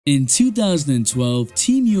In 2012,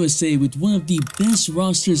 Team USA, with one of the best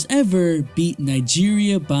rosters ever, beat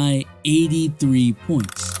Nigeria by 83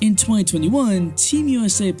 points. In 2021, Team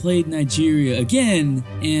USA played Nigeria again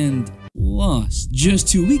and lost. Just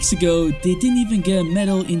 2 weeks ago, they didn't even get a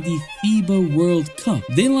medal in the FIBA World Cup.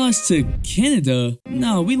 They lost to Canada.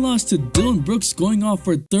 No, we lost to Dylan Brooks going off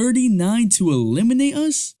for 39 to eliminate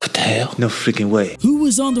us? What the hell? No freaking way. Who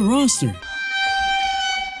was on the roster?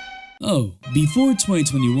 Oh, before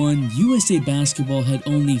 2021, USA Basketball had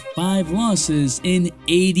only 5 losses in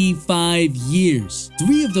 85 years.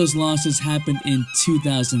 3 of those losses happened in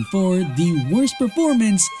 2004, the worst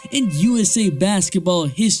performance in USA Basketball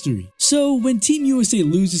history. So when Team USA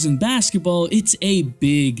loses in basketball, it's a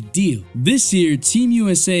big deal. This year, Team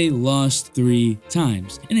USA lost 3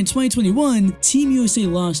 times. And in 2021, Team USA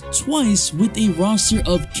lost twice with a roster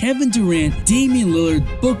of Kevin Durant, Damian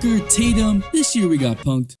Lillard, Booker, Tatum. This year we got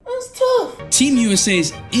punked. Team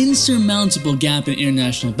USA's insurmountable gap in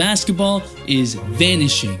international basketball is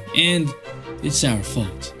vanishing, and it's our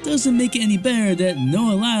fault. Doesn't make it any better that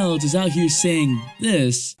Noah Lyles is out here saying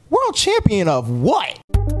this. World champion of what?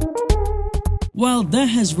 While that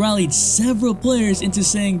has rallied several players into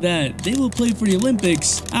saying that they will play for the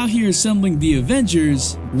Olympics, out here assembling the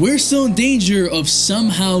Avengers, we're still in danger of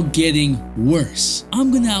somehow getting worse.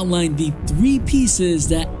 I'm gonna outline the 3 pieces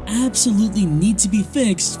that absolutely need to be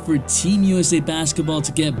fixed for Team USA Basketball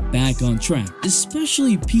to get back on track.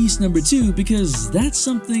 Especially piece number 2, because that's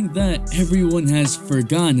something that everyone has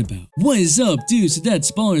forgotten about. What is up, dudes, to that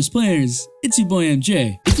Ballers players? It's your boy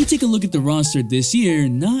MJ. If you take a look at the roster this year,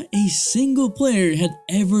 not a single player had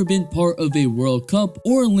ever been part of a World Cup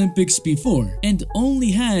or Olympics before, and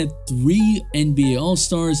only had 3 NBA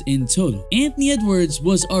All-Stars in total. Anthony Edwards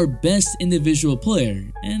was our best individual player,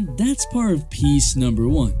 and that's part of piece number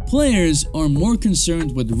 1. Players are more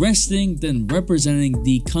concerned with resting than representing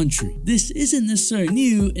the country. This isn't necessarily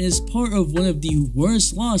new and is part of one of the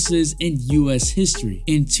worst losses in US history.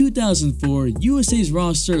 In 2004, USA's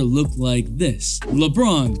roster looked like this.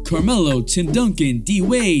 LeBron, Carmelo, Tim Duncan,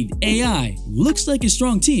 D-Wade, AI. Looks like a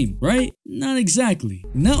strong team, right? Not exactly.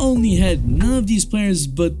 Not only had none of these players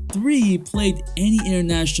but 3 played any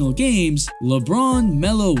international games, LeBron,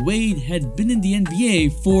 Melo, Wade had been in the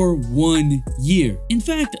NBA for 1 year. In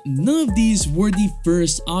fact, none of these were the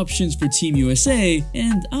first options for Team USA,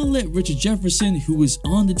 and I'll let Richard Jefferson, who was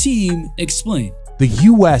on the team, explain. The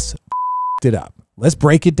US it up. Let's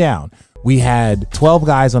break it down. We had 12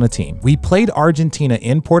 guys on a team. We played Argentina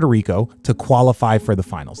in Puerto Rico to qualify for the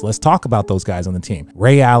finals. Let's talk about those guys on the team.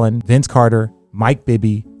 Ray Allen, Vince Carter, Mike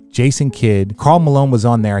Bibby, Jason Kidd. Karl Malone was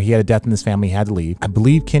on there. He had a death in his family, he had to leave. I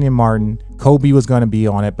believe Kenyon Martin, Kobe was going to be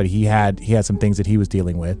on it, but he had some things that he was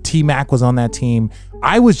dealing with. T-Mac was on that team.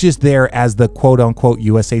 I was just there as the quote-unquote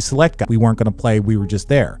USA select guy. We weren't going to play. We were just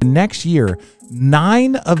there. The next year,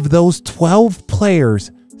 9 of those 12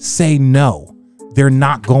 players say no. They're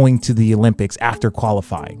not going to the Olympics after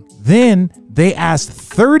qualifying. Then they asked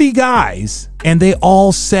 30 guys and they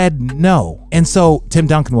all said no. And so Tim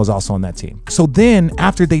Duncan was also on that team. So then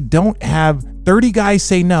after they don't have 30 guys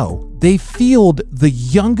say no, they field the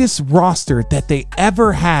youngest roster that they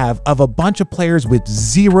ever have of a bunch of players with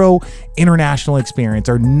 0 international experience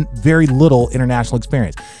or very little international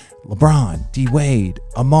experience. LeBron, D-Wade,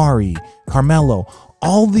 Amari, Carmelo,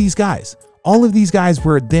 all these guys. All of these guys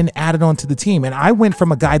were then added onto the team. And I went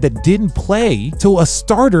from a guy that didn't play to a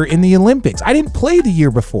starter in the Olympics. I didn't play the year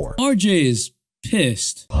before. RJ is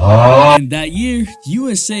pissed. And that year,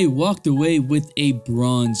 USA walked away with a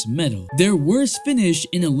bronze medal. Their worst finish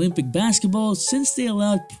in Olympic basketball since they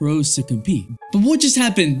allowed pros to compete. But what just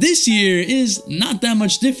happened this year is not that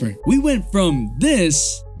much different. We went from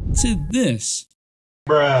this to this.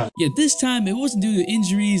 Bruh. Yet this time, it wasn't due to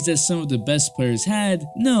injuries that some of the best players had.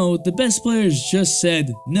 No, the best players just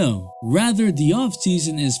said no. Rather, the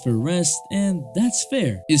offseason is for rest, and that's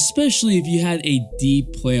fair, especially if you had a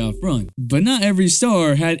deep playoff run. But not every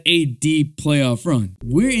star had a deep playoff run.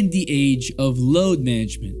 We're in the age of load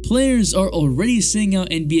management. Players are already sitting out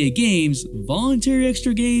NBA games. Voluntary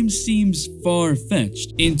extra games seems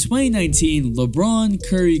far-fetched. In 2019, LeBron,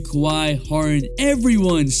 Curry, Kawhi, Harden,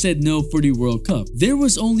 everyone said no for the World Cup. There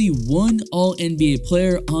was only 1 All-NBA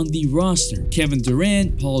player on the roster. Kevin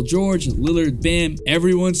Durant, Paul George, Lillard, Bam,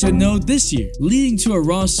 everyone said no this year, leading to a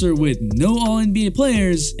roster with no All-NBA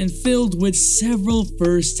players and filled with several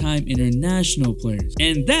first-time international players.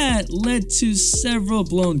 And that led to several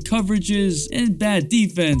blown coverages and bad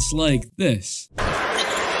defense like this.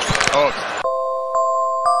 Oh.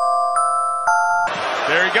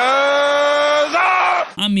 There he goes! Up!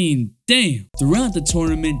 I mean, damn. Throughout the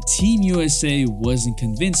tournament, Team USA wasn't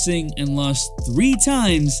convincing and lost 3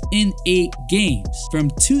 times in 8 games.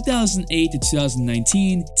 From 2008 to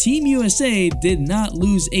 2019, Team USA did not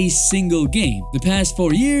lose a single game. The past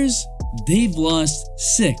 4 years, they've lost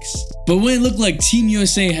 6. But when it looked like Team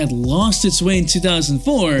USA had lost its way in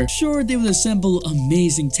 2004, sure, they would assemble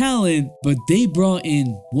amazing talent, but they brought in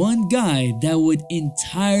one guy that would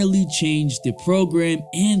entirely change the program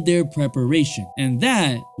and their preparation, and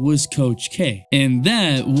that was Coach K. And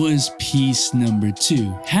that was piece number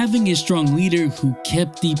 2, having a strong leader who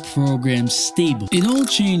kept the program stable. It all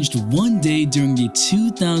changed one day during the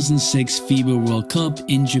 2006 FIBA World Cup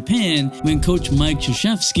in Japan when Coach Mike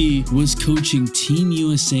Krzyzewski was coaching Team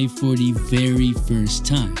USA for the very first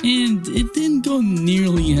time. And it didn't go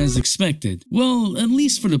nearly as expected. Well, at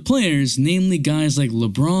least for the players, namely guys like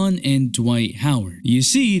LeBron and Dwight Howard. You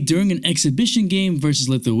see, during an exhibition game versus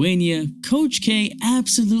Lithuania, Coach K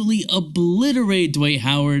absolutely obliterated Dwight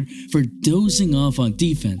Howard for dozing off on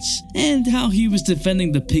defense, and how he was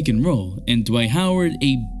defending the pick and roll, and Dwight Howard,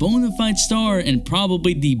 a bona fide star and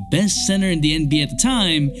probably the best center in the NBA at the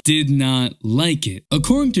time, did not like it.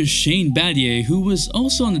 According to Shane Battier, who was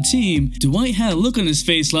also on the team, Dwight had a look on his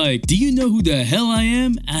face like, "Do you know who the hell I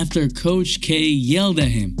am?" after Coach K yelled at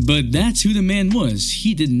him. But that's who the man was.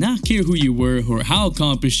 He did not care who you were or how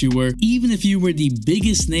accomplished you were, even if you were the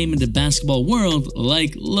biggest name in the basketball world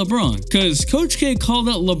like LeBron. Cause Coach K called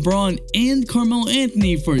out LeBron and Carmelo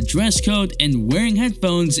Anthony for dress code and wearing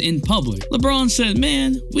headphones in public. LeBron said,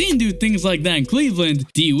 "Man, we didn't do things like that in Cleveland."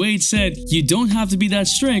 D. Wade said, "You don't have to be that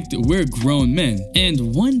strict, we're grown men."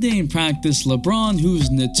 And one day in practice, LeBron,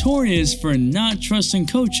 who's notorious for not trusting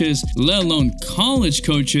coaches, let alone college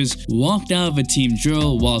coaches, walked out of a team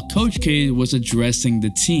drill while Coach K was addressing the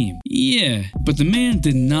team. Yeah, but the man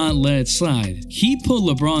did not let it slide. He pulled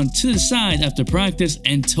LeBron to the side after practice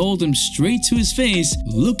and told him straight to his face,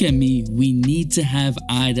 "Look at me, we need to have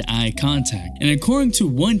eye-to-eye contact." And according to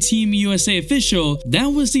one Team USA official,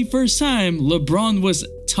 that was the first time LeBron was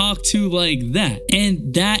talked to like that,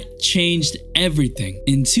 and that changed everything.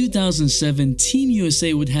 In 2007, Team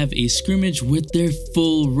USA would have a scrimmage with their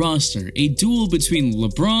full roster, a duel between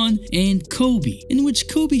LeBron and Kobe, in which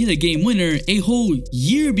Kobe hit a game winner a whole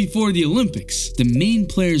year before the Olympics. The main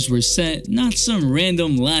players were set, not some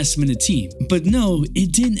random last-minute team. But no,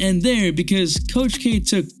 it didn't end there, because Coach K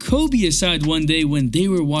took Kobe aside one day when they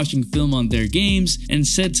were watching film on their games and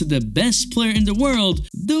said to the best player in the world,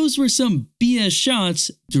 those were some BS shots,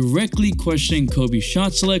 directly questioning Kobe's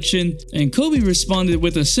shot selection, and Kobe responded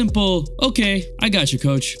with a simple, "Okay, I got you,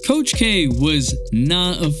 coach." Coach K was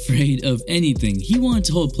not afraid of anything. He wanted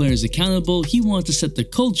to hold players accountable. He wanted to set the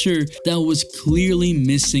culture that was clearly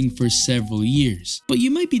missing for several years. But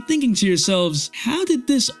you might be thinking to yourselves, how did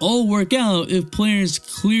this all work out if players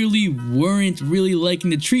clearly weren't really liking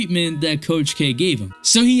the treatment that Coach K gave them?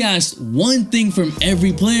 So he asked one thing from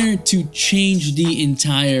every player to change the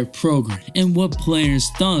entire program, and what players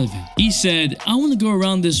thought of it. He said, "I want to go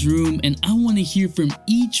around this room and I want to hear from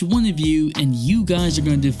each one of you, and you guys are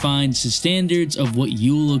going to define the standards of what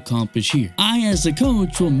you will accomplish here. I, as the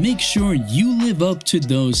coach, will make sure you live up to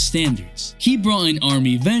those standards." He brought in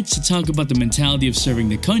Army vets to talk about the mentality of serving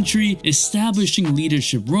the country, establishing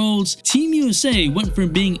leadership roles. Team USA went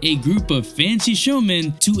from being a group of fancy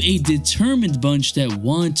showmen to a determined bunch that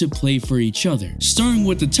wanted to play for each other. Starting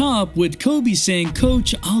with the top, with Kobe saying,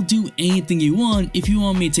 "Coach, I'll do anything you want. If you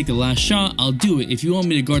want me to take the last shot, I'll do it. If you want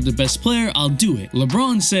me to guard the best player, I'll do it."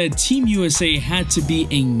 LeBron said Team USA had to be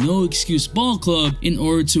a no-excuse ball club in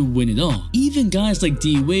order to win it all. Even guys like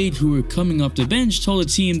D. Wade, who were coming off the bench, told the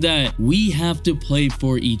team that we have to play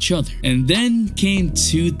for each other. And then came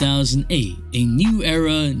 2008, a new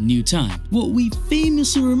era, new time. What we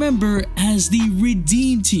famously remember as the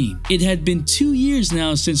Redeem Team. It had been 2 years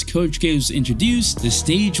now since Coach K was introduced, the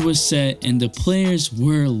stage was set, and the players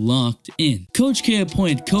were locked in. Coach K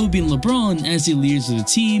appointed Kobe and LeBron as the leaders of the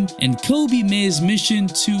team, and Kobe made his mission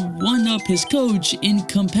to one-up his coach in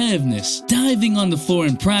competitiveness. Diving on the floor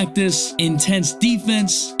in practice, intense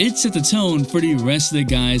defense, it set the tone for the rest of the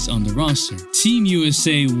guys on the roster. Team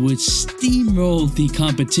USA would steamroll the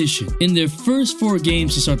competition. In their first 4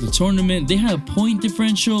 games to start the tournament, they had a point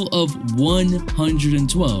differential of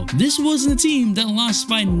 112. This wasn't a team that lost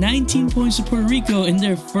by 19 points to Puerto Rico in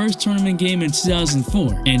their first tournament game in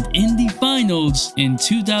 2004. And in the finals in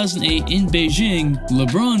 2008 in Beijing,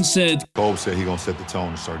 LeBron said, Kobe said he gonna set the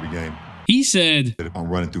tone to start the game. He said, "I'm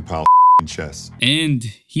running through power chess." And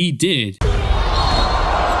he did.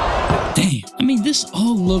 Damn, I mean, this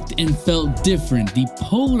all looked and felt different, the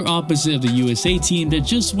polar opposite of the USA team that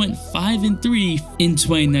just went 5-3 in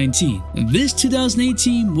 2019. This 2008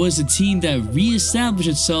 team was a team that re-established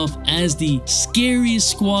itself as the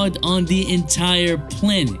scariest squad on the entire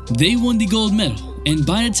planet. They won the gold medal. And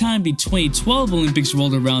by the time the 2012 Olympics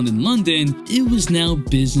rolled around in London, it was now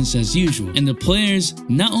business as usual. And the players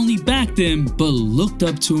not only backed him, but looked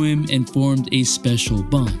up to him and formed a special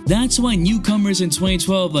bond. That's why newcomers in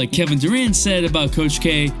 2012, like Kevin Durant said about Coach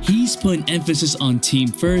K, he's putting emphasis on team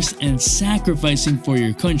first and sacrificing for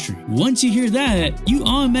your country. Once you hear that, you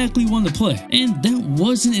automatically want to play. And that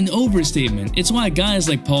wasn't an overstatement. It's why guys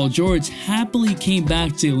like Paul George happily came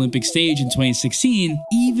back to the Olympic stage in 2016,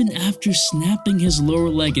 even after snapping his lower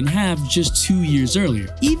leg in half just 2 years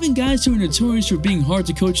earlier. Even guys who are notorious for being hard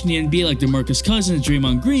to coach in the NBA like DeMarcus Cousins and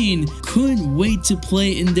Draymond Green couldn't wait to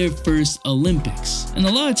play in their first Olympics. And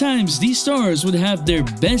a lot of times, these stars would have their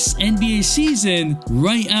best NBA season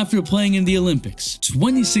right after playing in the Olympics.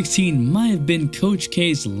 2016 might have been Coach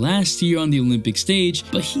K's last year on the Olympic stage,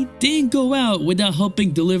 but he didn't go out without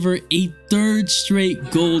helping deliver a third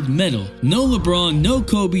straight gold medal. No LeBron, no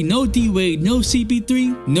Kobe, no D-Wade, no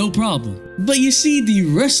CP3, no problem. But you see, the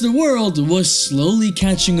rest of the world was slowly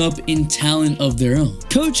catching up in talent of their own.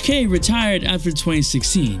 Coach K retired after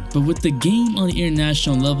 2016, but with the game on the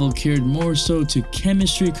international level catered more so to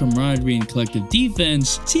chemistry, camaraderie, and collective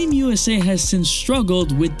defense, Team USA has since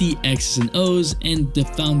struggled with the X's and O's and the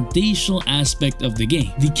foundational aspect of the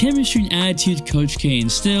game. The chemistry and attitude Coach K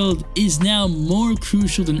instilled is now more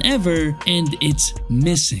crucial than ever, and it's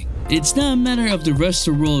missing. It's not a matter of the rest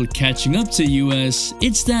of the world catching up to US,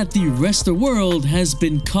 it's that the rest of the world has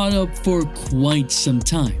been caught up for quite some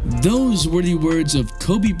time. Those were the words of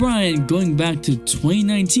Kobe Bryant going back to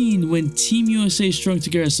 2019 when Team USA strung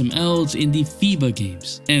together some L's in the FIBA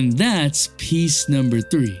games. And that's piece number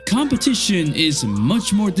 3. Competition is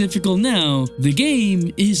much more difficult now, the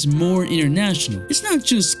game is more international. It's not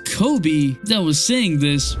just Kobe that was saying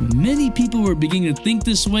this, many people were beginning to think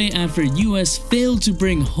this way after US failed to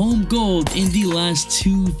bring home gold in the last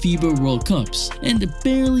 2 FIBA World Cups and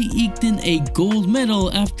barely eked in a gold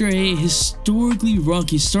medal after a historically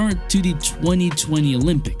rocky start to the 2020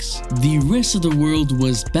 Olympics. The rest of the world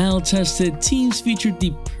was battle-tested, teams featured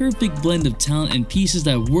the perfect blend of talent and pieces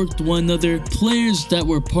that worked one another, players that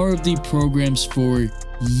were part of the programs for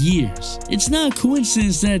years. It's not a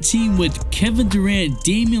coincidence that a team with Kevin Durant,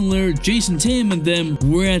 Damian Lillard, Jason Tatum and them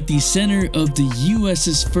were at the center of the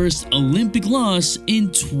US's first Olympic loss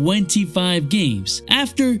in 25 games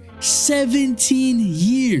after 17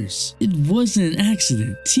 years. It wasn't an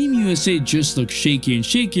accident. Team USA just looked shakier and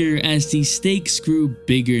shakier as the stakes grew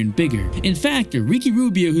bigger and bigger. In fact, Ricky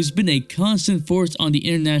Rubio, who's been a constant force on the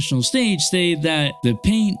international stage, stated that the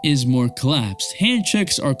paint is more collapsed. Hand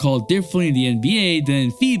checks are called differently in the NBA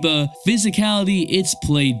than FIBA. Physicality, it's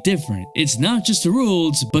played different. It's not just the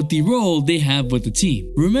rules, but the role they have with the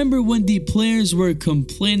team. Remember when the players were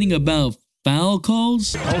complaining about foul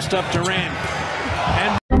calls? Post up Durant.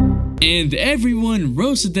 And everyone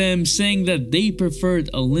roasted them, saying that they preferred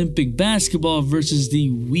Olympic basketball versus the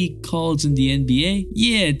weak calls in the NBA.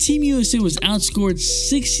 Yeah, Team USA was outscored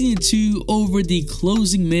 16-2 over the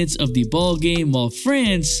closing minutes of the ball game, while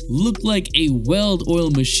France looked like a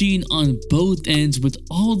well-oiled machine on both ends with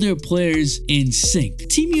all their players in sync.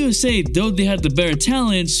 Team USA, though they had the better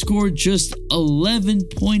talent, scored just 11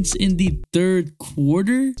 points in the third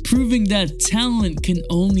quarter, proving that talent can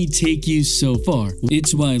only take you so far.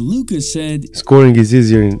 It's why Luka said, "Scoring is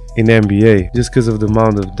easier in NBA just because of the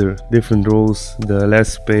amount of the different rules, the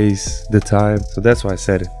less space, the time." So that's why I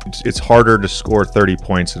said it. It's harder to score 30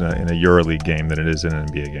 points in a EuroLeague game than it is in an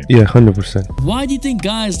NBA game. Yeah, 100%. Why do you think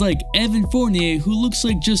guys like Evan Fournier, who looks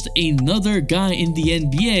like just another guy in the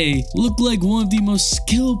NBA, look like one of the most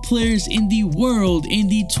skilled players in the world in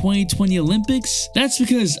the 2020 Olympics? That's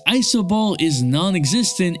because iso ball is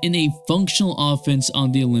non-existent in a functional offense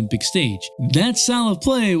on the Olympic stage. That style of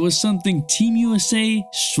play was something Team USA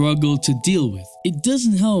struggled to deal with. It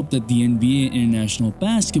doesn't help that the NBA and international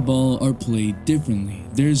basketball are played differently.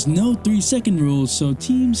 There's no 3-second rule, so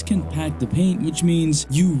teams can pack the paint, which means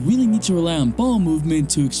you really need to rely on ball movement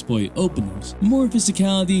to exploit openings. More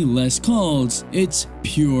physicality, less calls. It's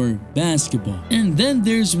pure basketball. And then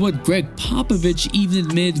there's what Greg Popovich even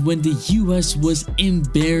admitted when the US was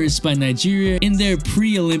embarrassed by Nigeria in their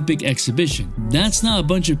pre-Olympic exhibition. That's not a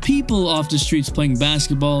bunch of people off the streets playing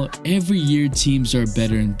basketball, every year teams are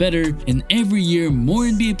better and better, and every year more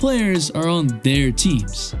NBA players are on their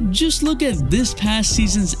teams. Just look at this past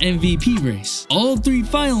season's MVP race. All 3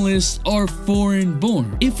 finalists are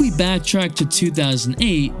foreign-born. If we backtrack to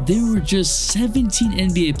 2008, there were just 17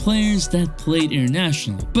 NBA players that played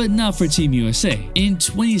internationally, but not for Team USA. In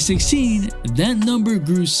 2016, that number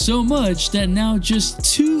grew so much that now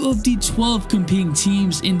just 2 of the 12 competing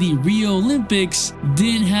teams in the Rio Olympics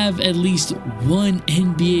didn't have at least 1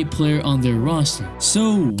 NBA player on their roster.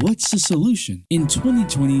 So what's the solution? In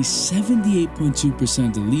 2020, 78.2%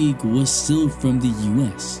 of the league was still from the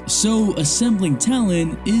US. So assembling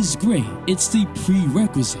talent is great. It's the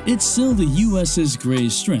prerequisite. It's still the US's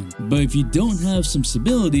greatest strength. But if you don't have some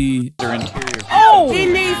stability, he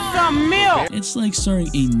needs some milk. It's like starting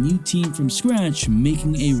a new team from scratch,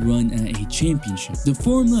 making a run at a championship. The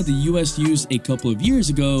formula the US used a couple of years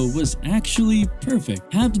ago was actually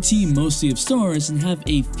perfect. Have the team mostly of stars and have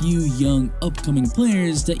a few young upcoming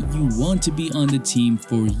players that you want to be on the team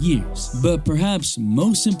for years. But perhaps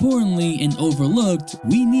most importantly and overlooked,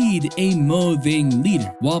 we need a motivating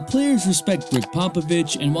leader. While players respect Rick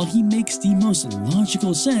Popovich and while he makes the most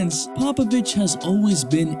logical sense, Popovich has always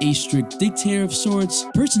been a strict dictator of sorts.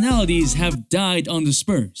 Personalities have died on the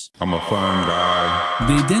Spurs. I'm a fun guy.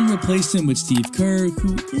 They then replaced him with Steve Kerr,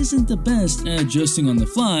 who isn't the best at adjusting on the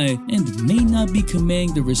fly and may not be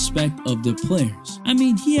commanding the respect of the players. I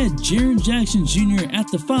mean, he had Jaren Jackson Jr. at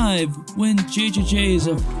the 5 when JJJ is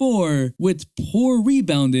a 4 with poor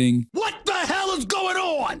rebounding. What the hell is going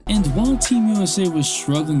on? And while Team USA was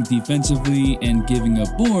struggling defensively and giving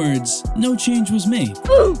up boards, no change was made.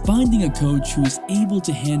 Finding a coach who is able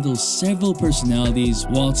to handle several personalities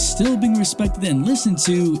while still being respected and listened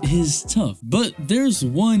to is tough. But there's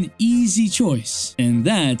one easy choice, and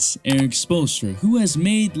that's Eric Spoelstra, who has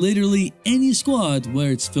made literally any squad,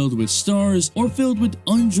 whether it's filled with stars or filled with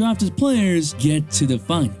undrafted players, get to the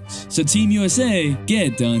finals. So Team USA,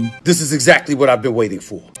 get it done. This is exactly what I've been waiting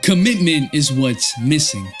for. Commitment is what's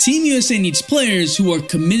missing. Team USA needs players who are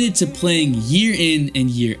committed to playing year in and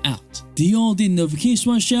year out. The all-day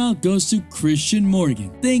notification shout goes to Christian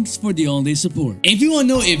Morgan. Thanks for the all-day support. If you want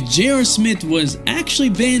to know if J.R. Smith was actually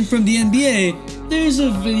banned from the NBA, there's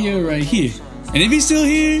a video right here. And if he's still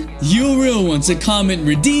here, you're a real one, so comment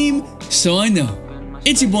redeem so I know.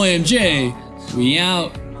 It's your boy MJ. We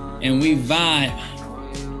out and we vibe.